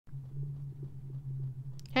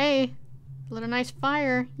Lit a nice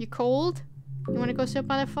fire. You cold? You wanna go sit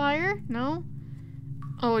by the fire? No?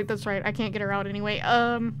 Oh wait, that's right. I can't get her out anyway.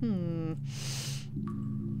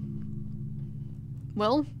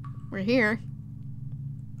 Well, we're here.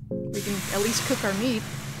 We can at least cook our meat.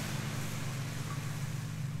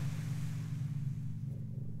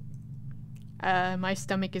 My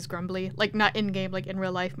stomach is grumbly. Like, not in-game, like in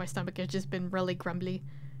real life, my stomach has just been really grumbly.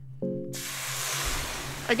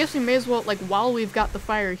 I guess we may as well, like, while we've got the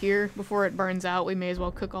fire here, before it burns out, we may as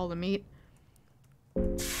well cook all the meat.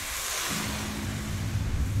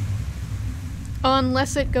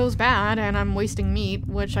 Unless it goes bad and I'm wasting meat,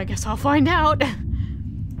 which I guess I'll find out.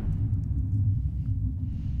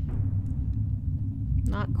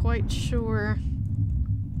 Not quite sure.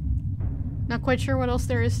 Not quite sure what else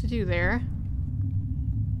there is to do there.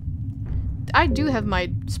 I do have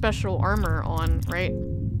my special armor on, right?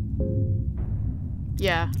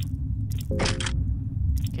 Yeah.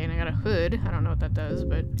 Okay, and I got a hood. I don't know what that does,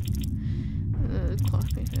 but...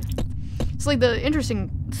 cloth paper. It's like the interesting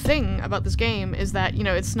thing about this game is that, you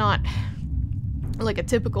know, it's not like a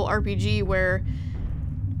typical RPG where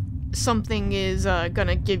something is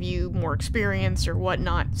gonna give you more experience or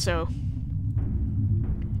whatnot, so...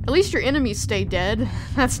 At least your enemies stay dead.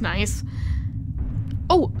 That's nice.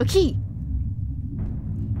 Oh, a key!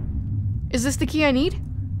 Is this the key I need?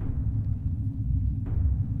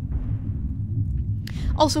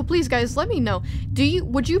 Also, please guys, let me know.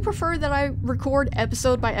 Would you prefer that I record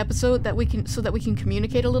episode by episode so that we can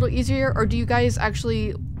communicate a little easier, or do you guys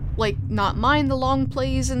actually like not mind the long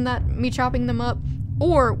plays and that me chopping them up?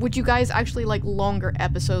 Or would you guys actually like longer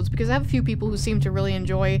episodes? Because I have a few people who seem to really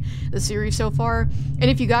enjoy the series so far. And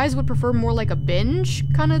if you guys would prefer more like a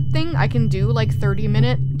binge kind of thing, I can do like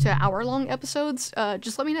 30-minute to hour-long episodes.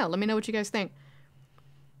 Just let me know. Let me know what you guys think.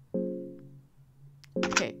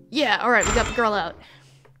 Okay. Yeah, alright, we got the girl out.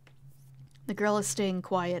 The girl is staying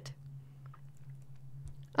quiet.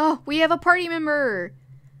 Oh, we have a party member!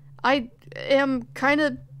 I am kind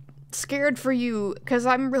of scared for you, because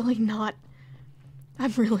I'm really not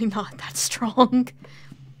that strong.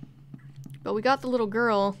 But we got the little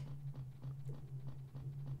girl.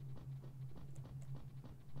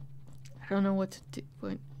 I don't know what to do,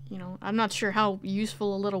 but, you know, I'm not sure how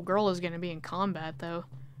useful a little girl is going to be in combat, though.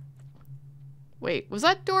 Wait, was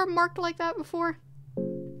that door marked like that before?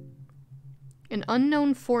 An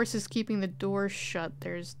unknown force is keeping the door shut.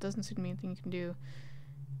 Doesn't seem to be anything you can do.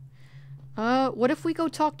 What if we go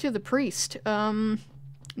talk to the priest?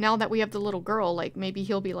 Now that we have the little girl, like, maybe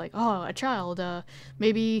he'll be like, oh, a child,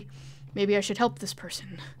 maybe I should help this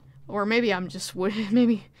person. Or maybe I'm just,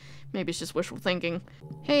 maybe it's just wishful thinking.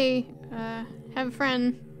 Hey, have a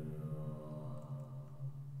friend.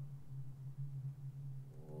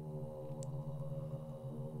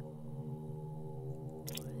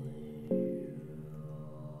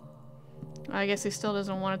 I guess he still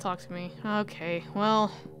doesn't want to talk to me. Okay,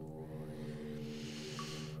 well...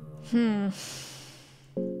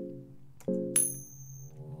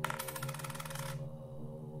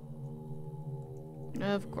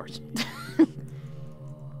 Of course.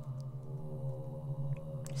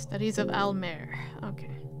 Studies of Almer. Okay.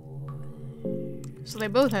 So they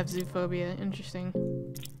both have zoophobia. Interesting.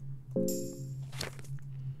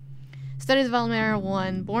 Studies of Almer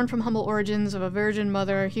 1. Born from humble origins of a virgin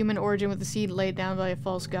mother, human origin with a seed laid down by a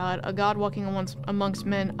false god, a god walking amongst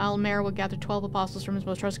men, Almer would gather 12 apostles from his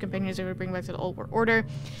most trusted companions they would bring back to the old world order.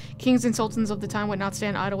 Kings and sultans of the time would not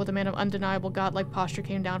stand idle with a man of undeniable godlike posture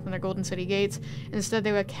came down from their golden city gates. Instead,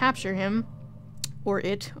 they would capture him, or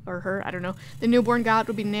it, or her, I don't know. The newborn god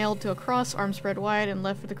would be nailed to a cross, arms spread wide, and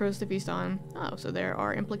left for the crows to feast on. Oh, so there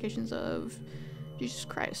are implications of Jesus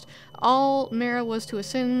Christ. Almer was to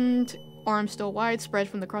ascend, arms still wide, spread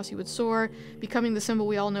from the cross he would soar, becoming the symbol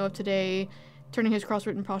we all know of today, turning his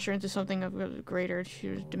cross-written posture into something of greater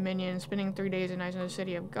dominion, spending 3 days and nights in the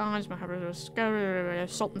city of gods,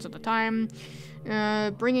 sultans at the time,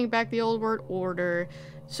 bringing back the old world order.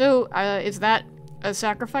 So, is that a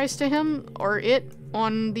sacrifice to him, or it,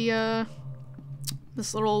 on the,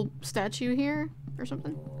 this little statue here, or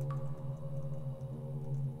something?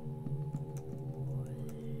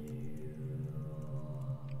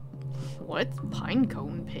 What?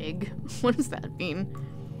 Pinecone pig? What does that mean?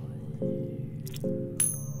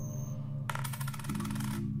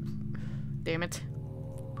 Damn it.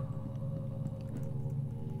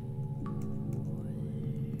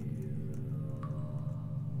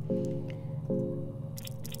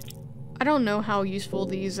 I don't know how useful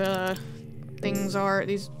these, things are,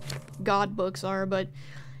 these god books are, but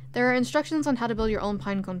there are instructions on how to build your own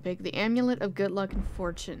pinecone pig, the amulet of good luck and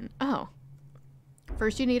fortune. Oh.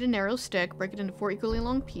 First you need a narrow stick, break it into 4 equally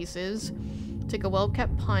long pieces. Take a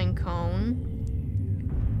well-kept pine cone.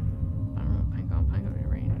 I don't know, pine cone,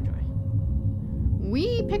 right, enjoy.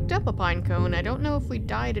 We picked up a pine cone. I don't know if we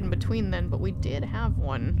died in between then, but we did have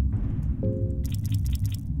one.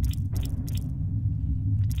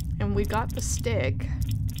 And we got the stick.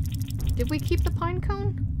 Did we keep the pine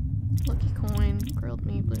cone? Lucky coin, grilled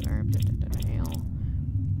meat, blue herb, ale.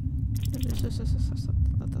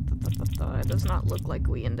 It does not look like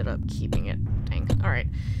we ended up keeping it. Dang. Alright.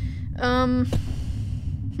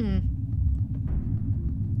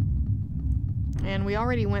 And we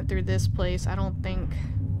already went through this place. I don't think...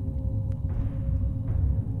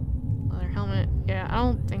 Leather helmet. Yeah, I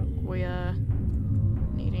don't think we,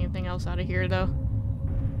 need anything else out of here, though.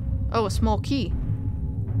 Oh, a small key.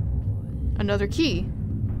 Another key.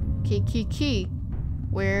 Key.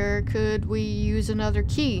 Where could we use another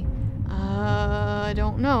key? I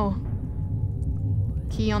don't know.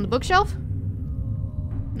 Key on the bookshelf?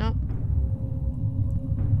 Nope.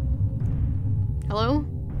 Hello?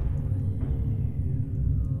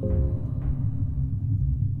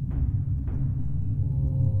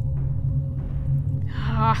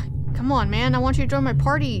 Ah, come on, man. I want you to join my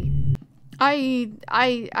party.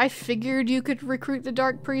 I figured you could recruit the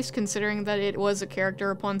Dark Priest, considering that it was a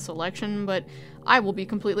character upon selection, but I will be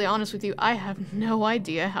completely honest with you, I have no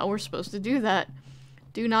idea how we're supposed to do that.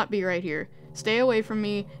 Do not be right here. Stay away from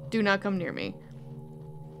me. Do not come near me.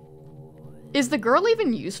 Is the girl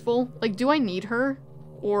even useful? Like, do I need her?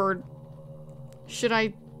 Or should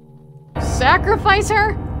I sacrifice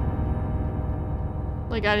her?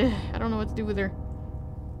 Like, I don't know what to do with her.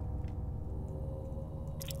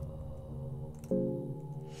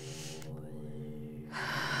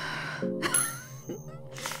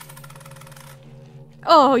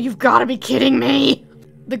 Oh, you've got to be kidding me!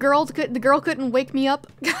 The girl couldn't wake me up.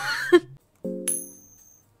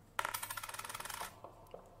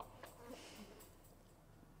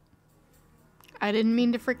 I didn't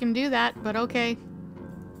mean to frickin' do that, but okay.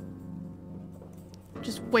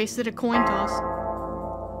 Just wasted a coin toss.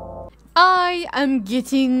 I am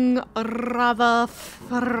getting rather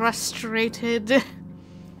frustrated.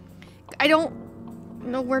 I don't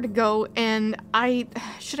know where to go, and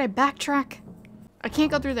should I backtrack? I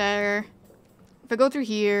can't go through there. If I go through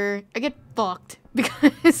here, I get fucked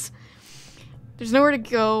because there's nowhere to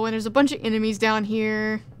go and there's a bunch of enemies down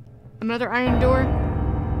here. Another iron door?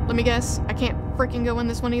 Let me guess. I can't freaking go in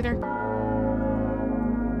this one either.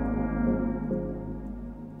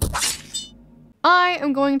 I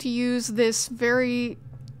am going to use this very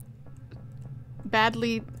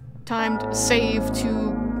badly timed save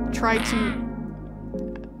to try to...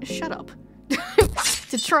 Shut up.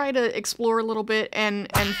 To try to explore a little bit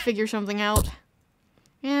and figure something out.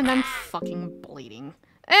 And I'm fucking bleeding.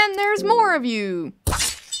 And there's more of you!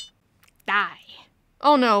 Die.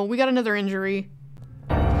 Oh no, we got another injury.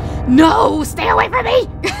 No! Stay away from me!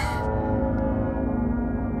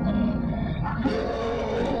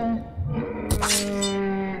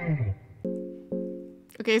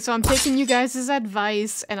 Okay, so I'm taking you guys'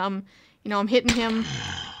 advice, and I'm hitting him.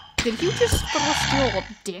 Did you just thrust your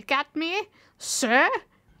dick at me, sir?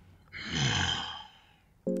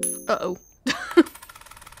 Uh-oh.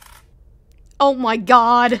 Oh my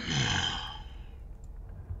god!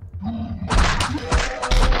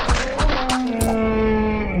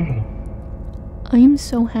 I am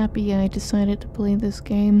so happy I decided to play this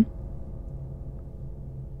game.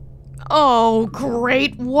 Oh,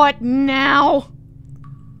 great! What now?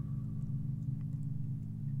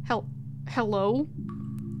 Hello?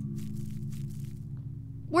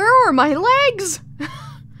 Where are my legs?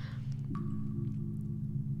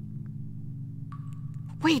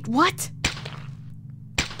 Wait, what?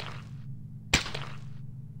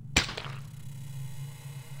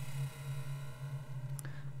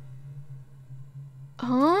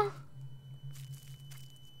 Huh?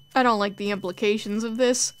 I don't like the implications of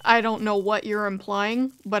this. I don't know what you're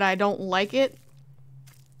implying, but I don't like it.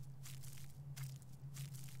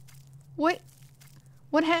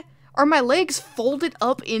 Are my legs folded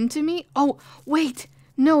up into me? Oh, wait.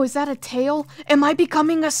 No, is that a tail? Am I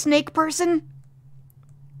becoming a snake person?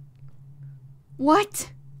 What?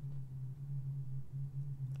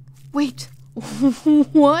 Wait.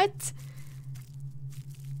 What?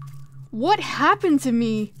 What happened to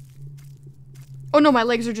me? Oh no, my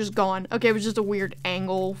legs are just gone. Okay, it was just a weird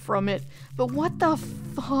angle from it. But what the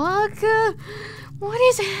fuck? What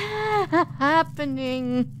is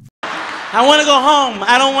happening? I want to go home.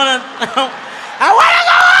 I don't want to... I want to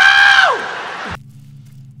go home!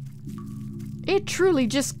 It truly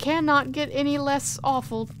just cannot get any less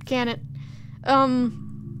awful, can it?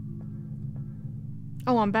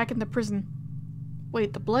 Oh, I'm back in the prison.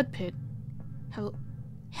 Wait, the blood pit.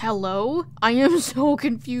 Hello? I am so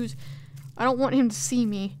confused. I don't want him to see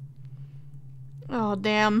me. Oh,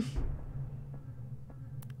 damn.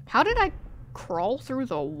 How did I crawl through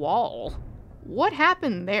the wall? What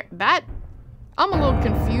happened there? I'm a little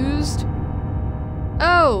confused.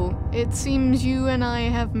 Oh, it seems you and I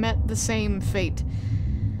have met the same fate.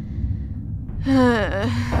 Stay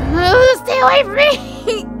away from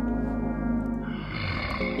me!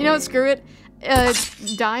 You know what, screw it.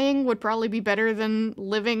 Dying would probably be better than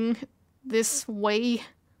living this way.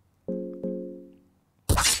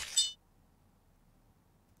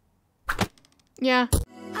 Yeah.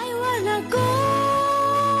 I wanna go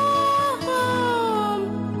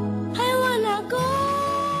home. I wanna go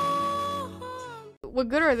home. What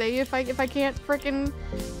good are they if I can't frickin'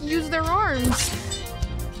 use their arms?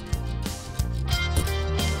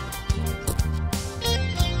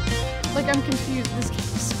 Like, I'm confused. This game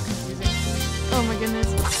is so confusing. Oh my goodness.